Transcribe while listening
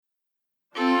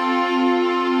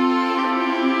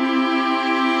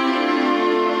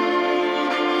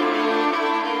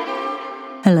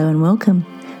Hello and welcome.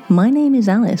 My name is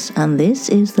Alice and this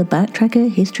is the Backtracker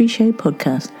History Show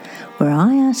podcast, where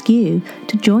I ask you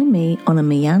to join me on a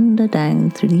meander down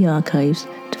through the archives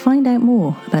to find out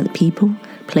more about the people,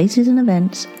 places and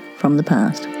events from the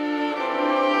past.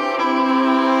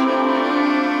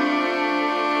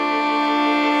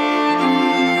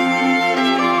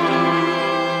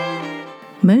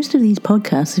 Most of these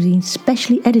podcasts have been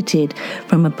specially edited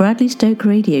from a Bradley Stoke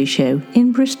radio show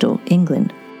in Bristol,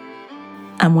 England.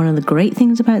 And one of the great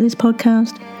things about this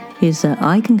podcast is that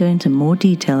I can go into more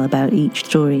detail about each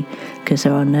story because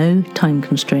there are no time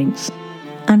constraints.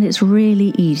 And it's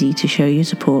really easy to show your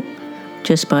support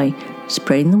just by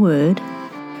spreading the word,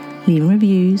 leaving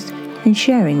reviews, and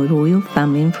sharing with all your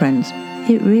family and friends.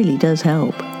 It really does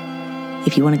help.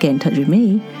 If you want to get in touch with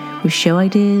me with show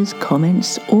ideas,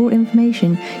 comments, or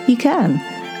information, you can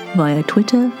via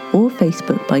Twitter or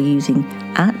Facebook by using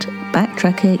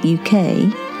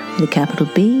 @BacktrackerUK with a capital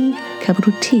B,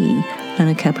 capital T, and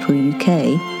a capital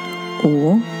UK,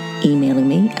 or emailing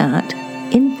me at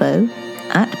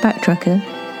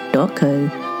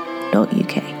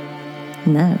info@backtracker.co.uk.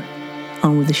 Now,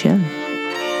 on with the show.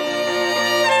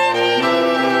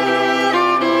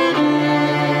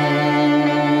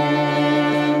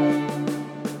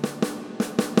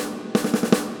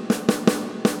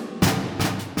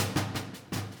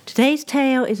 Today's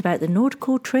tale is about the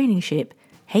nautical training ship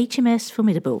H.M.S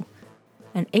Formidable,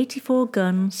 an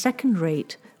 84-gun second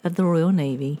rate of the Royal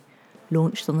Navy,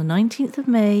 launched on the 19th of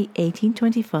May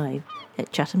 1825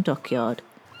 at Chatham Dockyard.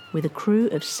 With a crew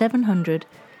of 700,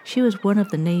 she was one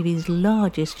of the Navy's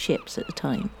largest ships at the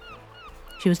time.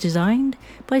 She was designed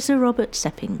by Sir Robert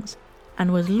Seppings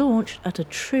and was launched at a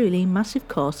truly massive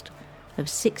cost of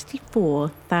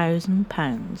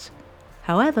 £64,000.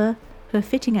 However, her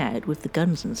fitting out with the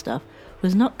guns and stuff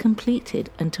was not completed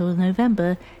until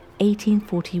November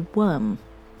 1841.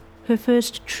 Her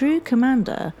first true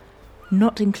commander,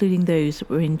 not including those that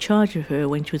were in charge of her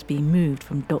when she was being moved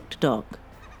from dock to dock,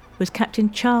 was Captain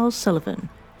Charles Sullivan,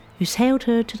 who sailed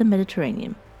her to the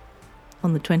Mediterranean.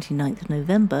 On the 29th of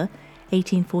November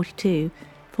 1842,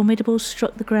 Formidable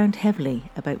struck the ground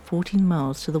heavily about 14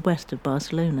 miles to the west of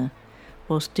Barcelona,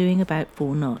 whilst doing about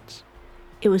 4 knots.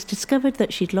 It was discovered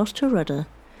that she'd lost her rudder,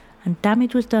 and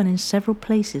damage was done in several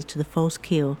places to the false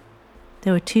keel.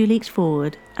 There were 2 leaks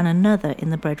forward and another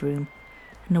in the breadroom,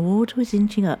 and the water was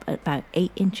inching up at about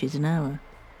 8 inches an hour.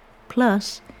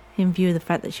 Plus, in view of the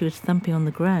fact that she was thumping on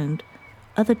the ground,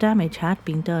 other damage had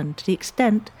been done to the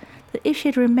extent that if she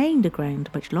had remained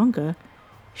aground much longer,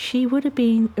 she would have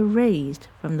been erased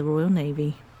from the Royal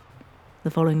Navy. The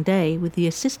following day, with the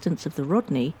assistance of the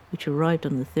Rodney, which arrived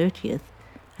on the 30th,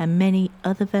 and many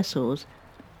other vessels,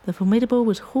 the Formidable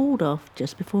was hauled off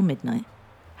just before midnight,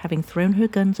 having thrown her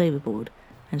guns overboard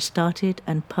and started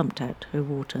and pumped out her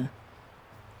water.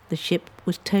 The ship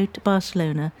was towed to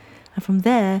Barcelona and from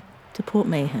there to Port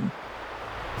Mahon.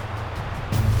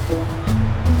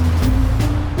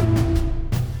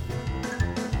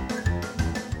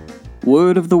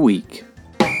 Word of the Week.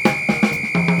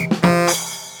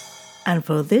 And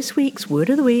for this week's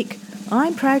Word of the Week,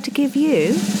 I'm proud to give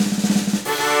you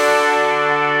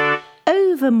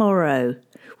overmorrow,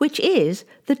 which is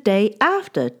the day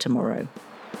after tomorrow.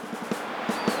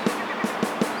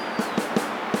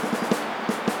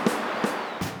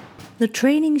 The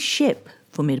training ship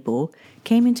Formidable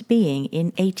came into being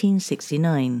in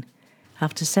 1869,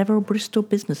 after several Bristol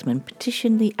businessmen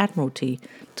petitioned the Admiralty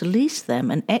to lease them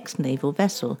an ex-naval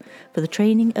vessel for the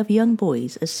training of young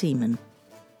boys as seamen.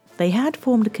 They had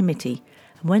formed a committee,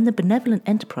 and when the benevolent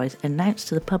enterprise announced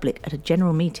to the public at a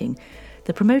general meeting,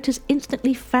 the promoters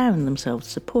instantly found themselves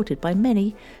supported by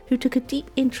many who took a deep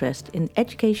interest in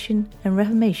education and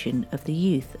reformation of the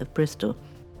youth of Bristol.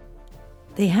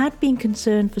 They had been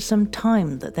concerned for some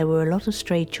time that there were a lot of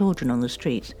stray children on the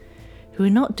streets who were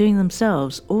not doing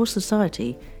themselves or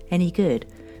society any good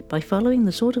by following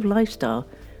the sort of lifestyle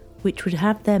which would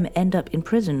have them end up in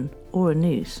prison or a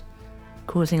noose,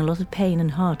 causing a lot of pain and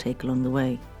heartache along the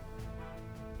way.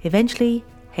 Eventually,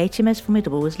 H.M.S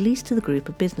Formidable was leased to the group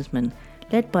of businessmen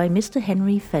led by Mr.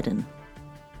 Henry Fedden.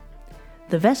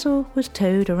 The vessel was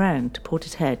towed around to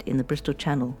Portishead in the Bristol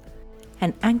Channel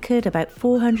and anchored about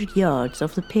 400 yards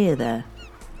off the pier there.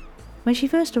 When she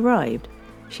first arrived,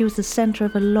 she was the centre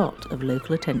of a lot of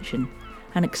local attention,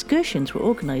 and excursions were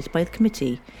organised by the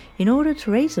committee in order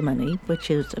to raise the money, which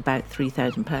is about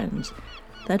 £3,000,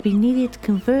 that had been needed to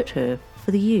convert her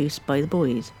for the use by the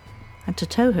boys, and to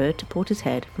tow her to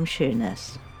Portishead from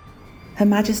Sheerness. Her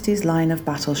Majesty's line of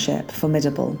battleship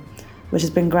Formidable, which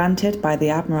has been granted by the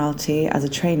Admiralty as a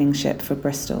training ship for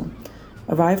Bristol,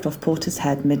 arrived off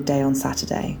Portishead midday on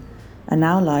Saturday, and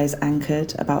now lies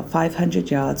anchored about 500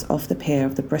 yards off the pier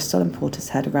of the Bristol and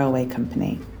Portishead Railway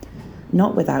Company,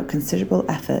 not without considerable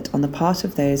effort on the part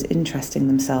of those interesting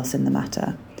themselves in the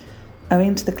matter.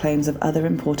 Owing to the claims of other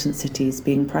important cities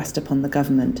being pressed upon the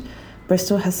government,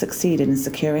 Bristol has succeeded in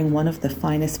securing one of the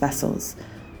finest vessels,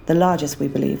 the largest, we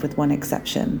believe, with one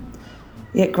exception.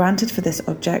 Yet granted for this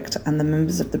object, and the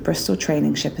members of the Bristol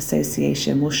Training Ship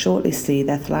Association will shortly see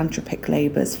their philanthropic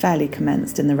labours fairly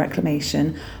commenced in the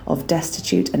reclamation of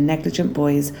destitute and negligent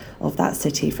boys of that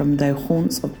city from the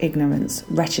haunts of ignorance,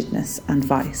 wretchedness and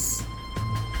vice.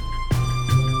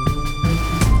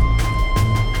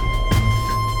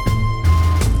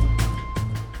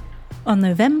 On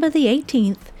November the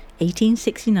 18th,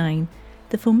 1869,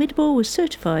 the Formidable was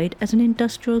certified as an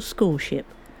industrial school ship,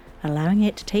 allowing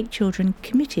it to take children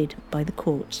committed by the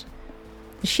courts.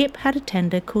 The ship had a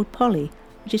tender called Polly,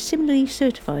 which is similarly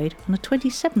certified on the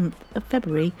 27th of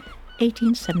February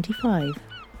 1875.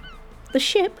 The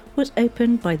ship was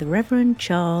opened by the Reverend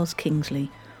Charles Kingsley,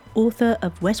 author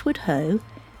of Westward Ho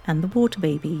and The Water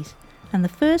Babies, and the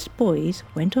first boys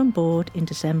went on board in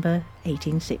December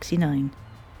 1869.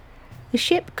 The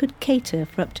ship could cater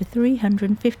for up to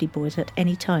 350 boys at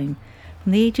any time,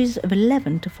 from the ages of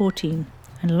 11 to 14,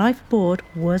 and life aboard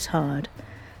was hard,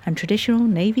 and traditional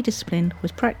Navy discipline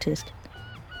was practised.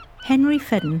 Henry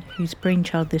Fedden, whose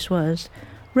brainchild this was,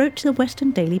 wrote to the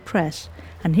Western Daily Press,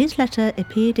 and his letter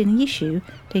appeared in the issue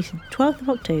dated 12th of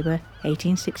October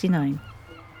 1869.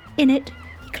 In it,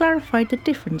 he clarified the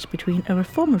difference between a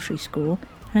reformatory school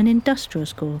and an industrial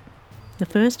school, the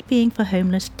first being for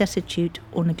homeless, destitute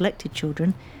or neglected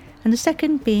children, and the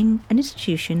second being an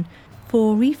institution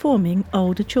for reforming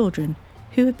older children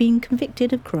who have been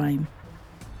convicted of crime.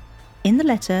 In the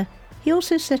letter, he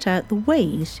also set out the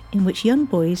ways in which young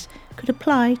boys could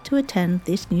apply to attend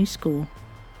this new school.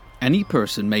 Any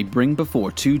person may bring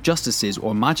before 2 justices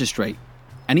or magistrate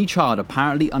any child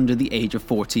apparently under the age of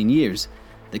 14 years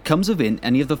that comes within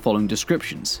any of the following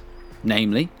descriptions,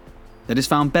 namely, that is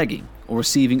found begging or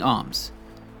receiving alms,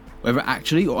 whether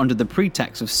actually or under the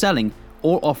pretext of selling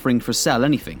or offering for sale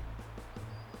anything,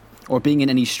 or being in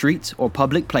any street or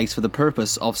public place for the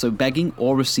purpose of so begging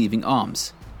or receiving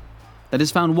alms, that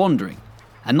is found wandering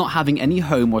and not having any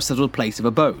home or settled place of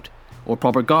abode, or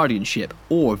proper guardianship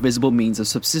or visible means of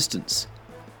subsistence,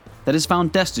 that is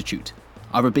found destitute,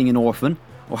 either being an orphan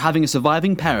or having a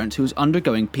surviving parent who is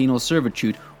undergoing penal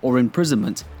servitude or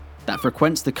imprisonment, that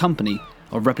frequents the company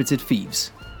of reputed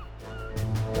thieves.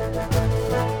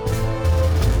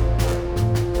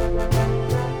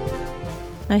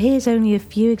 Now here's only a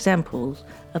few examples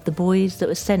of the boys that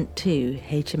were sent to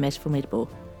H.M.S Formidable.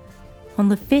 On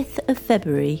the 5th of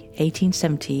February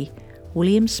 1870,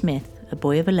 William Smith, a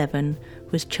boy of 11,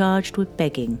 was charged with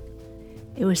begging.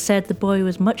 It was said the boy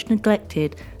was much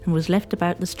neglected and was left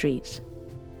about the streets.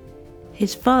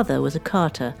 His father was a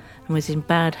carter and was in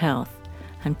bad health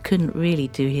and couldn't really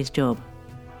do his job.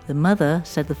 The mother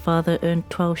said the father earned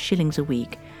 12 shillings a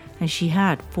week and she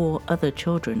had 4 other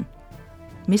children.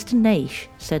 Mr. Naish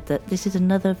said that this is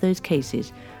another of those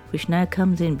cases which now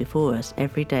comes in before us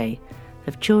every day,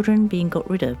 of children being got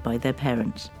rid of by their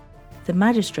parents. The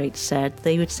magistrates said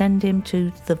they would send him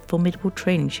to the Formidable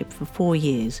training ship for 4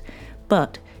 years,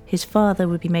 but his father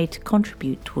would be made to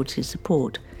contribute towards his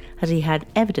support, as he had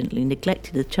evidently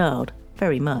neglected the child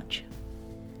very much.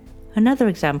 Another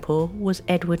example was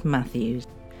Edward Matthews,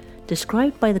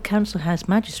 described by the Council House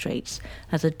magistrates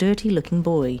as a dirty-looking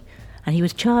boy, and he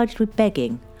was charged with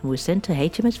begging and was sent to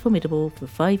H.M.S Formidable for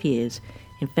 5 years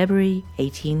in February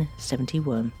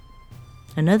 1871.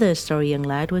 Another sorry young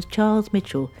lad was Charles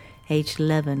Mitchell, aged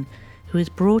 11, who was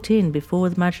brought in before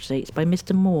the magistrates by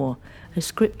Mr. Moore, a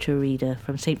scripture reader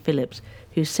from St. Philip's,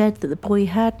 who said that the boy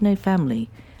had no family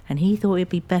and he thought it would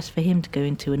be best for him to go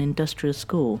into an industrial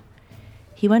school.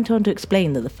 He went on to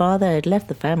explain that the father had left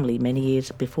the family many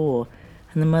years before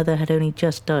and the mother had only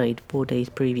just died 4 days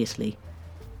previously.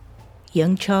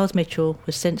 Young Charles Mitchell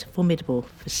was sent to Formidable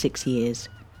for 6 years.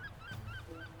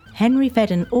 Henry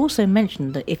Fedden also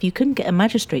mentioned that if you couldn't get a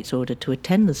magistrate's order to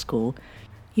attend the school,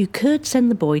 you could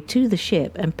send the boy to the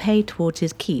ship and pay towards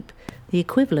his keep, the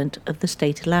equivalent of the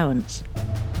state allowance.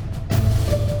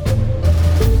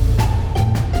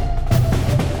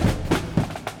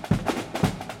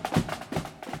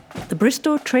 The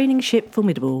Bristol training ship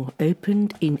Formidable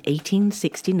opened in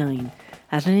 1869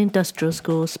 as an industrial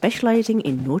school specialising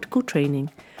in nautical training,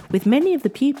 with many of the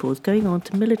pupils going on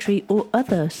to military or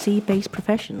other sea-based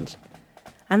professions.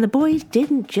 And the boys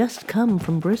didn't just come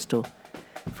from Bristol.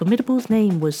 Formidable's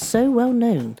name was so well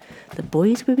known that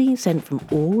boys were being sent from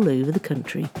all over the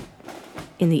country.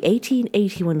 In the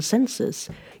 1881 census,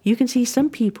 you can see some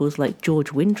pupils like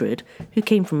George Windred, who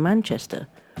came from Manchester,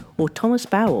 or Thomas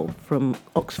Bowell from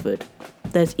Oxford.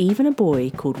 There's even a boy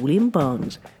called William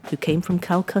Barnes, who came from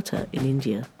Calcutta in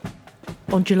India.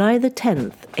 On July the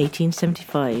 10th,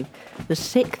 1875, the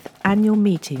 6th annual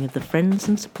meeting of the Friends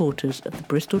and Supporters of the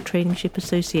Bristol Training Ship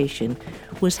Association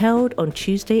was held on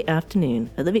Tuesday afternoon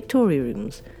at the Victoria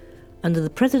Rooms, under the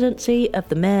presidency of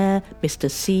the Mayor, Mr.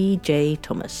 C.J.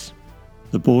 Thomas.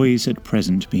 The boys at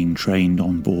present being trained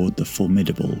on board the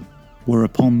Formidable were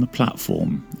upon the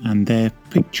platform, and their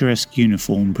picturesque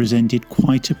uniform presented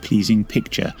quite a pleasing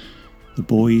picture, the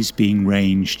boys being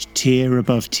ranged tier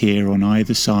above tier on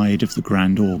either side of the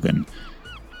grand organ,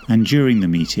 and during the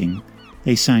meeting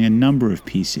they sang a number of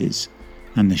pieces,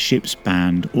 and the ship's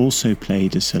band also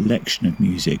played a selection of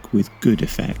music with good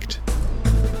effect.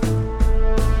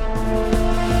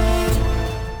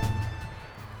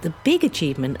 The big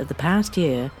achievement of the past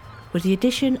year was the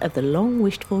addition of the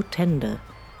long-wished-for tender,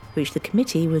 which the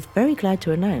committee was very glad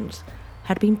to announce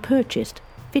had been purchased,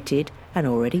 fitted and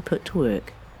already put to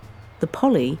work. The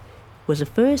Polly was a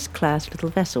first-class little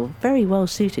vessel very well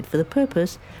suited for the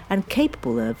purpose and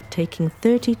capable of taking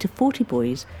 30 to 40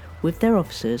 boys with their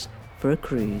officers for a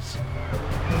cruise.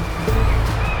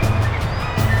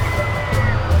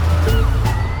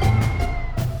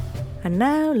 And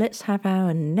now let's have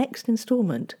our next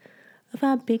instalment of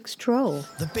our big stroll.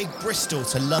 The Big Bristol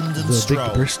to London The Stroll.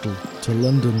 Big Bristol to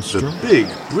London Stroll. The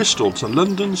Big Bristol to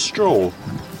London Stroll.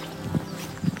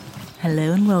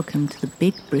 Hello and welcome to the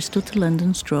Big Bristol to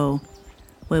London Stroll,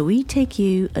 where we take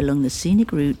you along the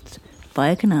scenic routes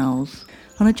via canals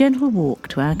on a gentle walk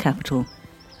to our capital.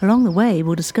 Along the way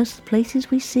we'll discuss the places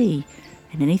we see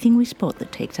and anything we spot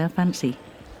that takes our fancy.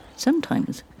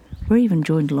 Sometimes we're even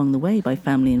joined along the way by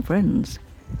family and friends.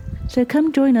 So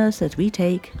come join us as we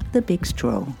take the big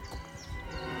stroll.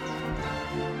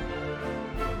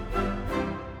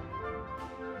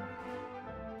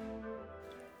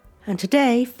 And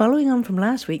today, following on from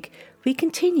last week, we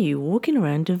continue walking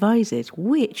around Devizes,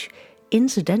 which,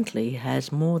 incidentally,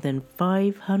 has more than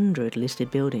 500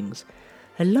 listed buildings,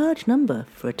 a large number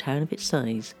for a town of its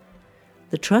size.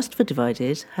 The Trust for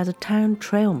Devizes has a town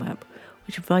trail map,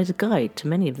 which provides a guide to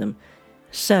many of them.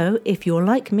 So, if you're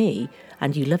like me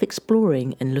and you love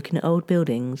exploring and looking at old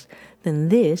buildings, then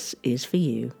this is for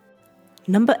you.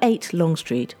 Number 8 Long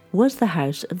Street was the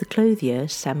house of the clothier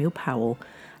Samuel Powell,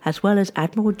 as well as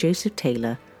Admiral Joseph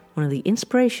Taylor, one of the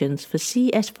inspirations for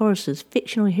C.S. Forester's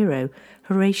fictional hero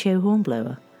Horatio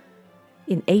Hornblower.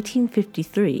 In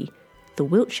 1853, the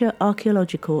Wiltshire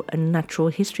Archaeological and Natural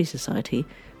History Society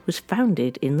was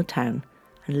founded in the town,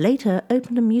 and later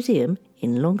opened a museum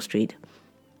in Long Street.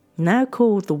 Now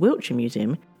called the Wiltshire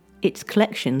Museum, its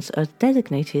collections are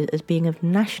designated as being of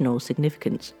national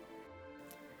significance.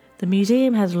 The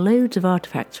museum has loads of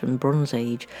artefacts from the Bronze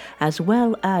Age, as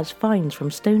well as finds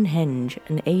from Stonehenge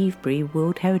and Avebury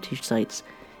World Heritage Sites,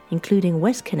 including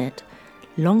West Kennet,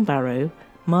 Long Barrow,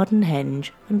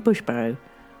 Mardenhenge and Bush Barrow,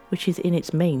 which is in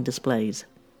its main displays.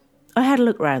 I had a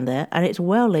look round there and it's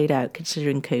well laid out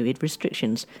considering COVID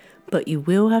restrictions, but you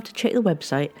will have to check the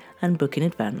website and book in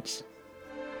advance.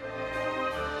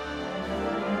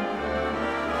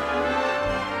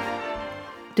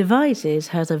 Devizes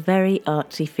has a very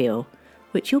artsy feel,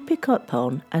 which you'll pick up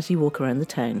on as you walk around the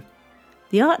town.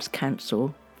 The Arts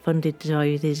Council funded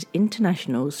Devizes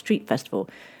International Street Festival,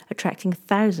 attracting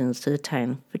thousands to the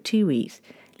town for 2 weeks,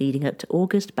 leading up to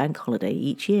August Bank Holiday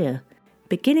each year,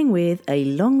 beginning with a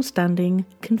long-standing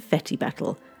confetti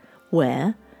battle,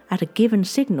 where, at a given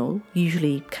signal,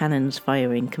 usually cannons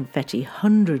firing confetti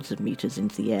hundreds of metres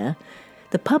into the air,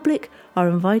 the public are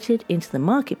invited into the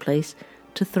marketplace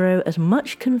to throw as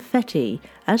much confetti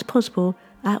as possible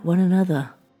at one another.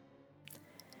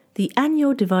 The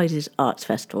annual Devizes Arts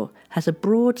Festival has a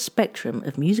broad spectrum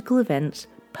of musical events,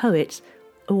 poets,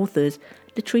 authors,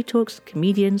 literary talks,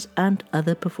 comedians and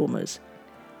other performers.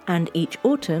 And each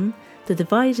autumn, the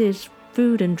Devizes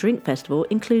Food and Drink Festival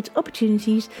includes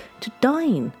opportunities to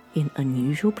dine in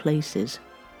unusual places.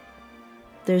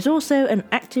 There is also an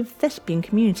active thespian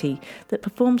community that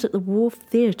performs at the Wharf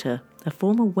Theatre, a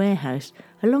former warehouse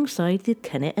alongside the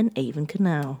Kennet and Avon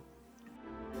Canal.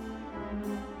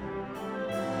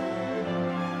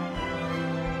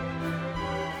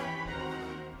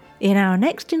 In our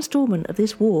next instalment of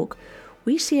this walk,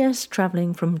 we see us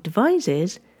travelling from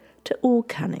Devizes to All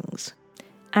Cannings.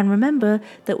 And remember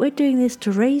that we're doing this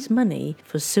to raise money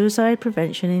for suicide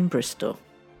prevention in Bristol.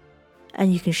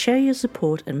 And you can show your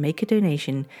support and make a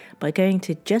donation by going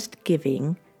to Just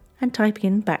Giving and typing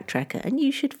in Backtracker, and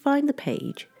you should find the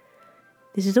page.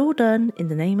 This is all done in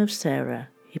the name of Sarah,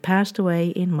 who passed away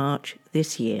in March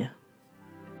this year.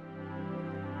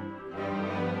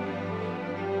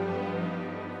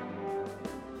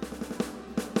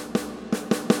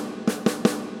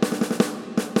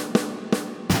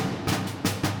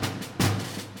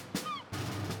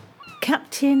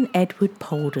 Captain Edward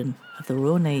Polden of the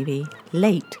Royal Navy,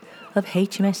 late of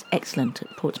H.M.S Excellent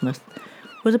at Portsmouth,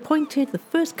 was appointed the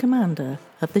first commander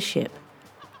of the ship.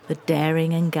 The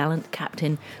daring and gallant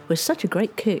captain was such a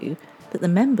great coup that the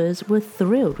members were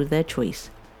thrilled with their choice.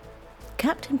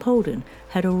 Captain Polden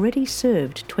had already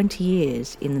served 20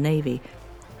 years in the Navy,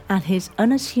 and his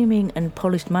unassuming and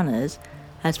polished manners,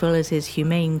 as well as his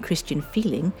humane Christian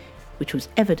feeling, which was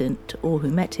evident to all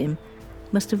who met him,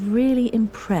 must have really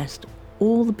impressed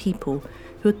all the people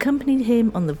who accompanied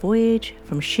him on the voyage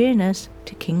from Sheerness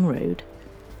to King Road.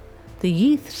 The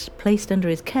youths placed under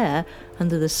his care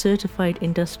under the Certified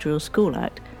Industrial School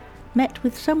Act met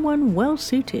with someone well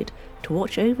suited to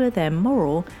watch over their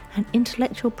moral and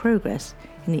intellectual progress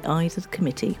in the eyes of the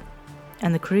committee,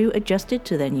 and the crew adjusted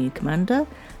to their new commander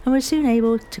and were soon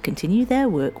able to continue their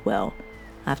work well,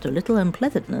 after a little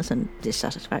unpleasantness and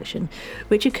dissatisfaction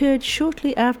which occurred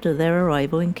shortly after their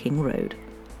arrival in King Road.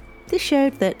 This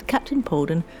showed that Captain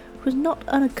Polden was not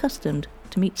unaccustomed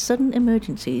to meet sudden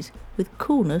emergencies with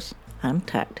coolness and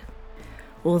tact,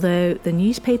 although the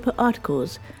newspaper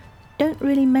articles don't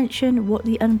really mention what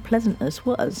the unpleasantness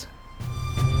was.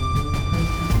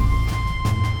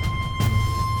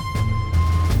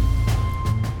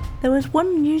 There was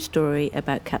one news story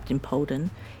about Captain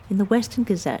Polden in the Western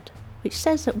Gazette which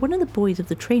says that one of the boys of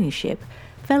the training ship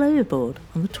fell overboard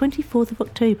on the 24th of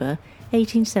October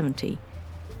 1870.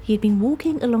 He had been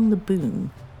walking along the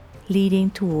boom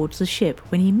leading towards the ship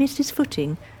when he missed his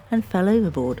footing and fell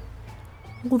overboard.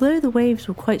 Although the waves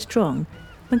were quite strong,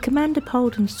 when Commander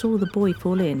Polden saw the boy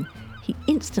fall in, he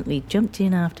instantly jumped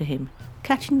in after him,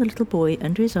 catching the little boy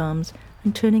under his arms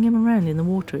and turning him around in the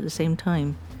water at the same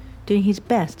time, doing his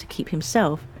best to keep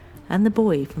himself and the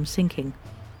boy from sinking.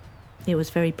 It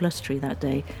was very blustery that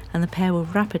day, and the pair were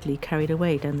rapidly carried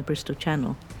away down the Bristol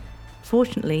Channel.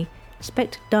 Fortunately,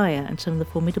 Inspector Dyer and some of the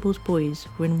Formidable's boys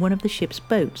were in one of the ship's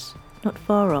boats, not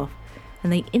far off,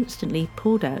 and they instantly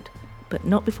pulled out, but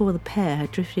not before the pair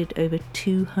had drifted over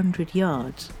 200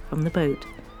 yards from the boat.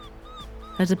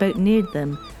 As the boat neared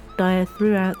them, Dyer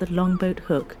threw out the longboat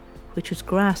hook, which was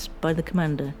grasped by the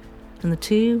commander, and the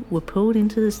two were pulled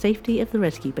into the safety of the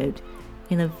rescue boat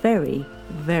in a very,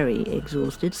 very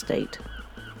exhausted state.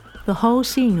 The whole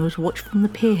scene was watched from the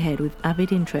pierhead with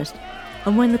avid interest,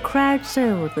 and when the crowd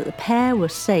saw that the pair were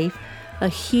safe, a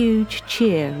huge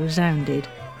cheer resounded.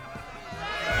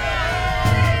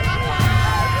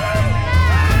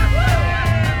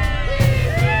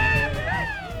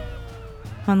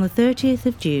 On the 30th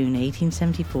of June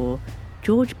 1874,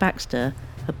 George Baxter,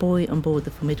 a boy on board the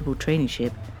Formidable training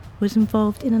ship, was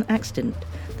involved in an accident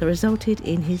that resulted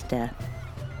in his death.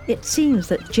 It seems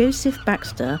that Joseph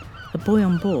Baxter, a boy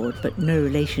on board but no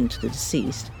relation to the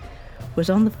deceased, was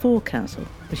on the forecastle,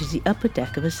 which is the upper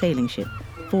deck of a sailing ship,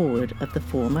 forward of the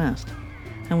foremast,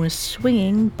 and was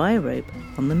swinging by a rope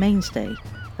on the mainstay,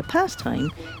 a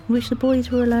pastime in which the boys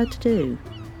were allowed to do.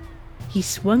 He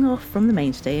swung off from the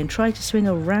mainstay and tried to swing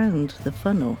around the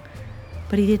funnel,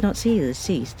 but he did not see the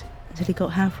deceased until he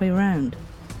got halfway round,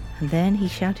 and then he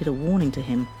shouted a warning to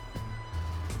him.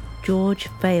 George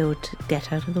failed to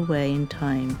get out of the way in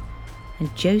time,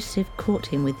 and Joseph caught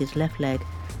him with his left leg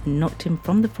and knocked him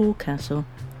from the forecastle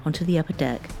onto the upper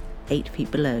deck, 8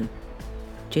 feet below.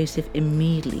 Joseph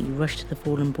immediately rushed to the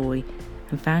fallen boy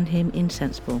and found him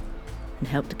insensible and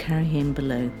helped to carry him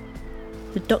below.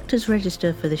 The doctor's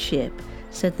register for the ship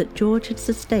said that George had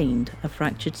sustained a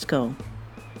fractured skull.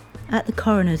 At the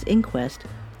coroner's inquest,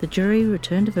 the jury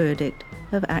returned a verdict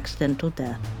of accidental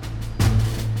death.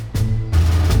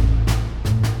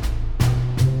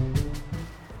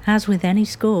 As with any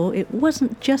score, it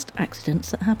wasn't just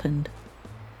accidents that happened.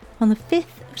 On the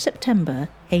 5th of September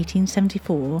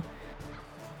 1874,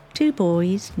 2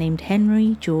 boys named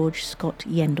Henry George Scott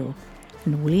Yendall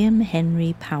and William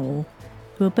Henry Powell,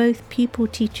 who were both pupil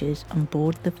teachers on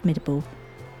board the Formidable,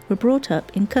 were brought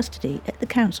up in custody at the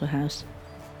council house,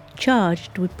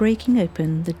 charged with breaking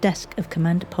open the desk of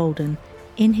Commander Polden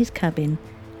in his cabin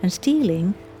and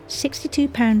stealing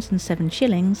 £62 and 7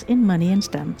 shillings in money and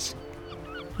stamps.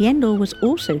 Yendall was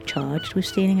also charged with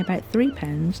stealing about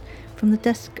 £3 from the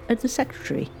desk of the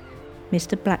secretary,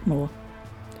 Mr. Blackmore.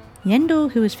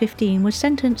 Yendall, who was 15, was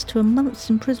sentenced to a month's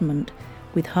imprisonment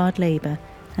with hard labour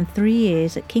and 3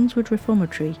 years at Kingswood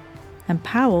Reformatory, and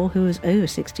Powell, who was over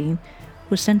 16,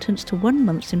 was sentenced to 1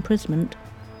 month's imprisonment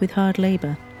with hard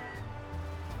labour.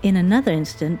 In another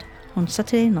incident, on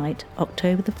Saturday night,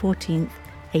 October the 14th,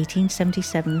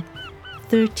 1877,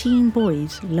 13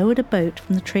 boys lowered a boat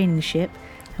from the training ship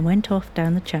and went off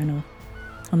down the channel.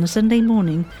 On the Sunday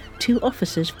morning, 2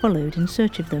 officers followed in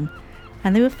search of them,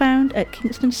 and they were found at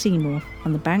Kingston Seymour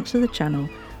on the banks of the channel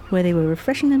where they were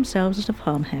refreshing themselves at a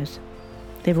farmhouse.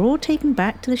 They were all taken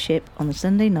back to the ship on the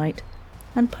Sunday night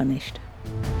and punished.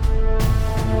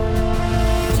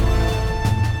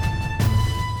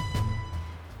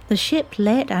 The ship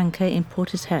lay at anchor in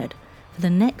Portishead for the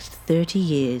next 30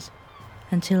 years,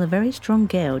 until a very strong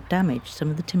gale damaged some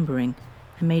of the timbering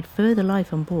and made further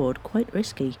life on board quite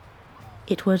risky.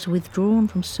 It was withdrawn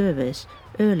from service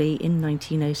early in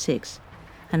 1906,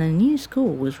 and a new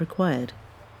school was required.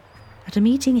 At a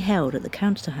meeting held at the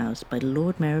Council House by the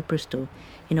Lord Mayor of Bristol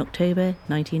in October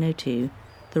 1902,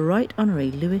 the Right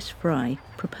Honourable Lewis Fry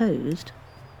proposed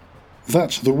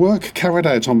that the work carried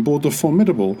out on board the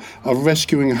Formidable of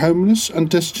rescuing homeless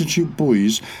and destitute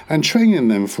boys and training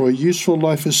them for a useful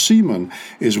life as seamen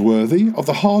is worthy of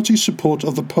the hearty support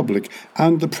of the public,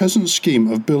 and the present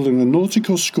scheme of building a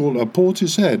nautical school at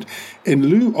Portishead in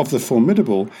lieu of the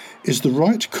Formidable is the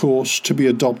right course to be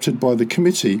adopted by the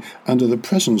committee under the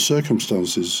present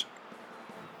circumstances.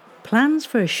 Plans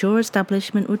for a shore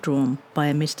establishment were drawn by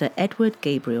a Mr. Edward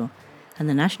Gabriel, and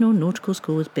the National Nautical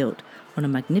School was built on a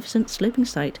magnificent sloping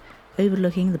site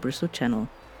overlooking the Bristol Channel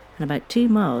and about 2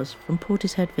 miles from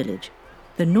Portishead village.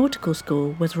 The nautical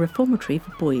school was a reformatory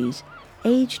for boys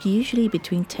aged usually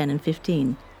between 10 and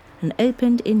 15 and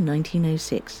opened in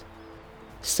 1906.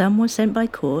 Some were sent by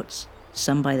courts,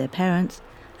 some by their parents,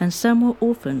 and some were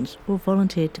orphans or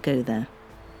volunteered to go there.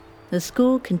 The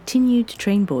school continued to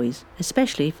train boys,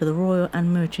 especially for the Royal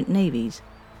and Merchant Navies.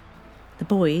 The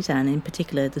boys, and in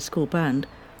particular the school band,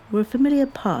 were a familiar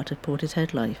part of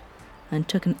Portishead life and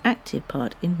took an active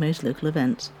part in most local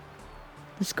events.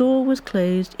 The school was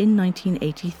closed in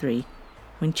 1983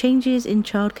 when changes in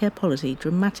childcare policy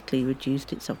dramatically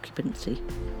reduced its occupancy.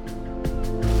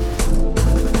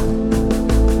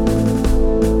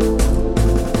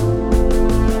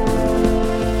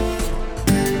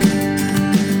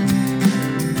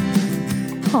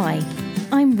 Hi,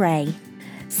 I'm Ray,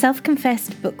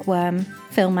 self-confessed bookworm,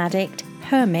 film addict,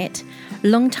 hermit,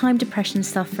 long-time depression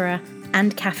sufferer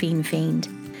and caffeine fiend.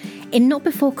 In Not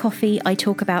Before Coffee, I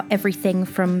talk about everything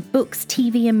from books,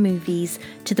 TV and movies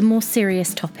to the more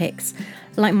serious topics,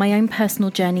 like my own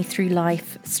personal journey through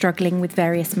life, struggling with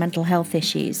various mental health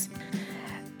issues.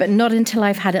 But not until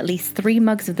I've had at least 3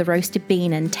 mugs of the roasted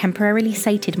bean and temporarily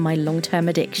sated my long-term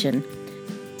addiction.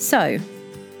 So,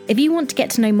 if you want to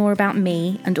get to know more about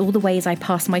me and all the ways I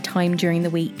pass my time during the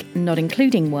week, not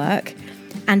including work,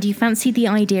 and you fancy the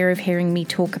idea of hearing me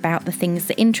talk about the things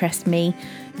that interest me,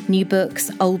 new books,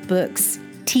 old books,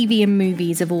 TV and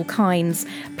movies of all kinds,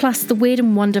 plus the weird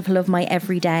and wonderful of my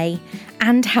everyday,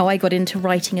 and how I got into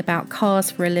writing about cars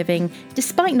for a living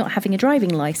despite not having a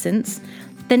driving licence,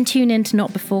 then tune in to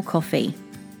Not Before Coffee.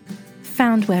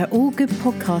 Found where all good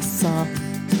podcasts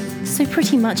are, so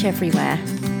pretty much everywhere.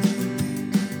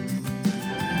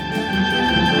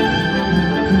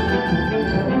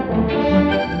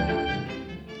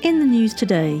 In the news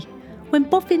today, when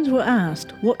boffins were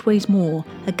asked what weighs more,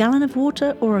 a gallon of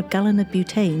water or a gallon of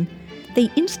butane, they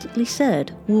instantly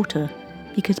said water,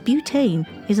 because butane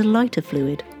is a lighter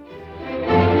fluid.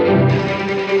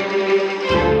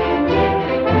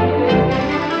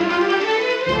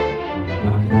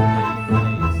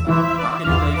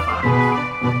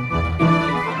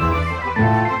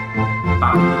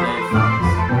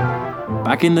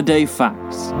 Back in the day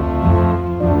facts.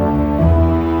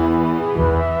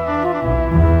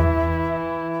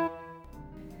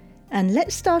 And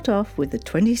let's start off with the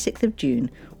 26th of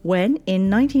June, when, in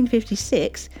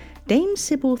 1956, Dame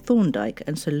Sybil Thorndike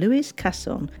and Sir Lewis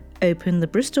Casson opened the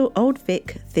Bristol Old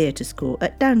Vic Theatre School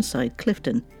at Downside,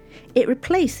 Clifton. It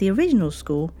replaced the original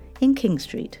school in King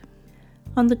Street.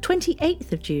 On the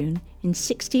 28th of June, in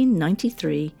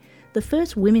 1693, the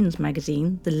first women's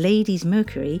magazine, The Lady's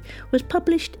Mercury, was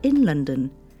published in London.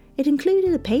 It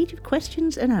included a page of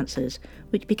questions and answers,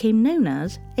 which became known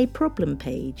as a problem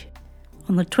page.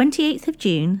 On the 28th of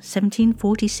June,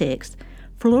 1746,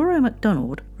 Flora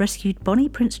MacDonald rescued Bonnie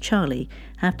Prince Charlie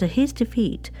after his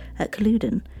defeat at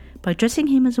Culloden by dressing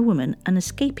him as a woman and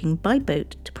escaping by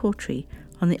boat to Portree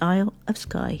on the Isle of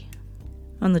Skye.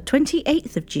 On the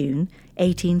 28th of June,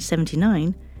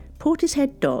 1879,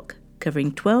 Portishead Dock,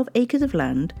 covering 12 acres of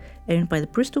land owned by the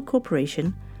Bristol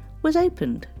Corporation, was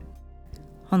opened.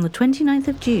 On the 29th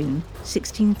of June,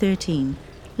 1613,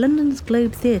 London's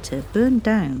Globe Theatre burned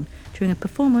down during a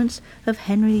performance of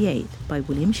Henry VIII by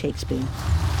William Shakespeare.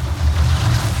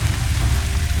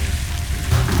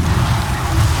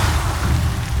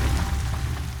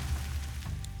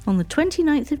 On the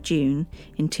 29th of June,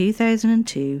 in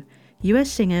 2002,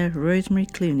 US singer Rosemary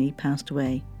Clooney passed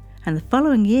away, and the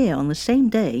following year on the same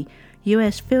day,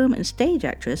 US film and stage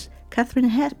actress Katharine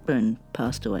Hepburn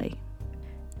passed away.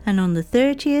 And on the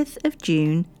 30th of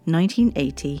June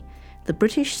 1980, the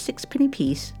British sixpenny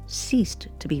piece ceased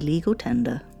to be legal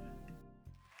tender.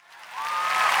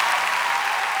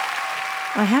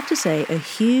 I have to say a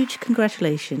huge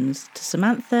congratulations to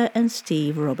Samantha and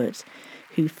Steve Roberts,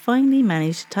 who finally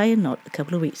managed to tie a knot a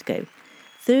couple of weeks ago.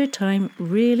 Third time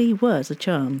really was a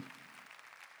charm.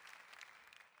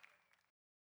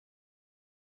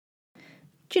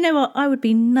 Do you know what? I would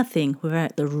be nothing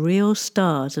without the real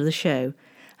stars of the show.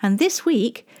 And this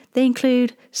week they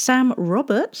include Sam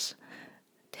Roberts,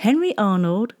 Henry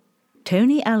Arnold,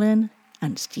 Tony Allen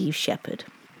and Steve Shepherd.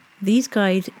 These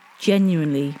guys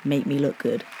genuinely make me look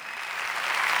good.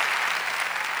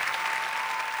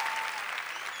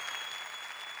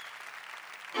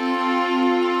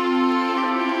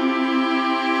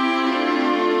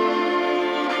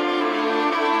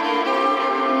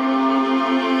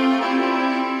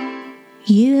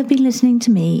 You have been listening to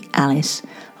me, Alice,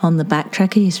 on the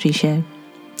Backtracker History Show.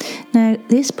 Now,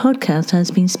 this podcast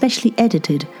has been specially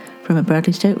edited from a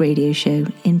Bradley Stoke radio show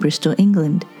in Bristol,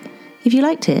 England. If you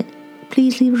liked it,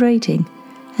 please leave a rating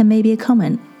and maybe a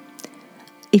comment.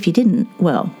 If you didn't,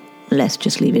 well, let's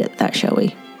just leave it at that, shall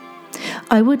we?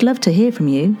 I would love to hear from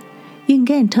you. You can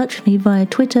get in touch with me via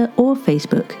Twitter or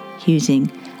Facebook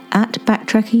using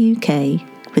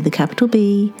 @BacktrackerUK with a capital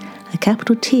B, a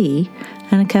capital T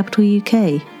and a capital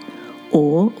UK.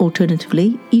 Or,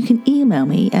 alternatively, you can email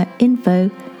me at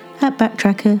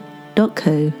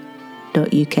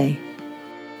info@backtracker.co.uk.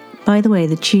 By the way,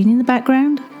 the tune in the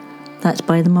background, that's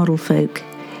by the Model Folk.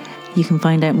 You can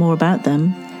find out more about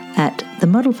them at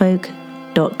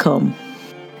themodelfolk.com.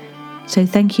 So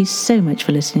thank you so much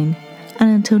for listening, and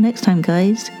until next time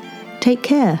guys, take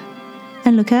care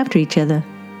and look after each other.